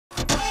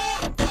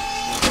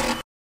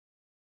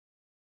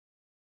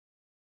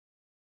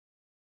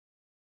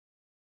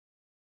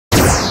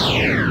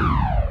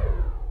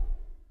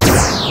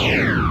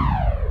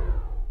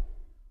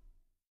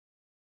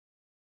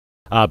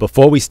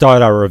Before we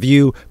start our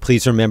review,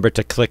 please remember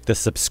to click the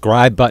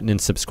subscribe button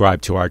and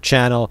subscribe to our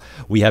channel.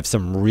 We have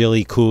some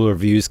really cool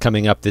reviews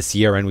coming up this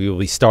year, and we will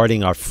be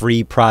starting our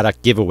free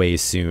product giveaways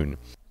soon.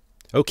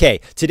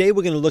 Okay, today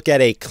we're going to look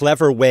at a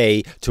clever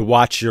way to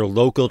watch your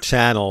local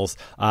channels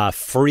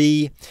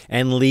free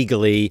and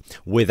legally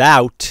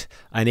without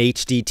an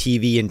HD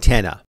TV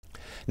antenna.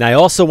 Now, I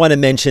also want to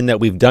mention that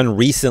we've done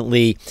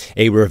recently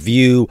a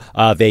review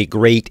of a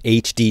great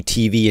HD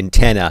TV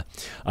antenna.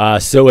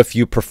 So if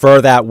you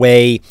prefer that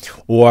way,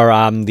 or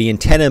the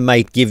antenna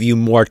might give you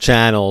more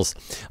channels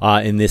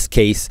in this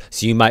case,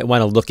 so you might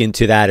want to look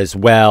into that as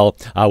well.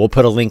 We'll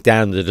put a link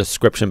down in the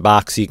description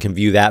box so you can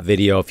view that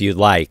video if you'd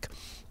like.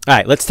 All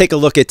right, let's take a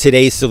look at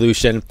today's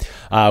solution,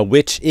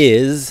 which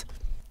is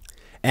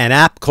an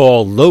app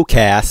called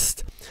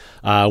Locast,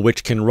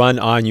 which can run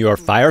on your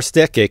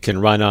Firestick. It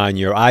can run on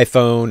your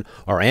iPhone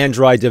or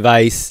Android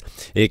device.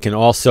 It can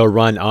also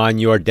run on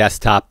your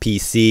desktop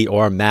PC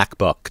or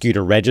MacBook. You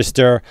to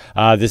register,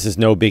 this is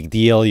no big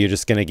deal. You're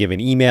just going to give an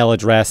email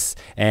address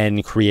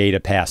and create a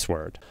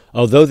password.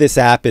 Although this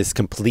app is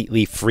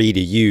completely free to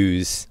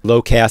use,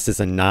 Locast is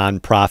a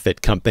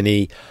non-profit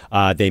company.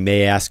 They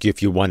may ask you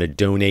if you want to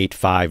donate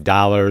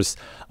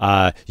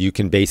 $5. You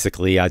can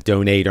basically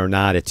donate or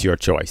not. It's your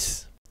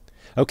choice.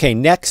 Okay,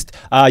 next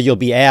you'll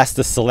be asked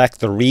to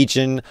select the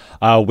region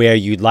where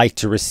you'd like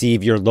to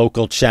receive your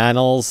local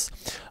channels.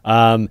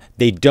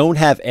 They don't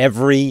have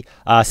every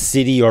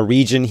city or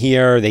region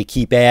here. They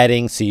keep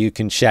adding, so you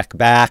can check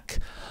back.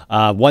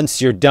 Once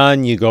you're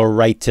done, you go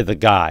right to the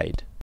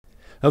guide.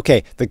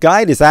 Okay, the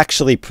guide is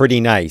actually pretty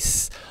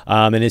nice.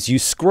 And as you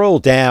scroll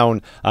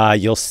down,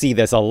 you'll see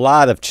there's a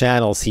lot of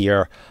channels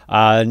here.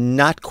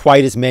 Not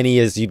quite as many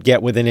as you'd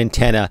get with an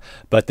antenna,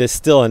 but there's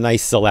still a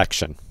nice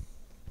selection.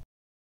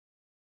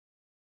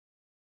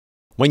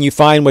 When you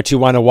find what you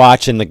want to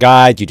watch in the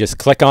guide, you just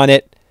click on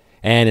it,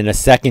 and in a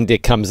second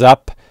it comes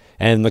up,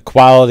 and the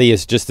quality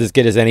is just as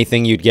good as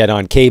anything you'd get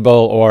on cable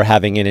or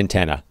having an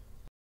antenna.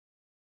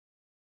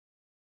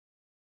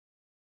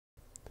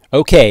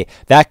 Okay,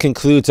 that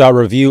concludes our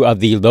review of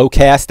the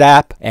Locast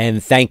app,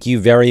 and thank you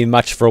very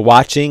much for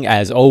watching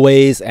as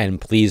always, and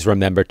please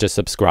remember to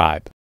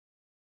subscribe.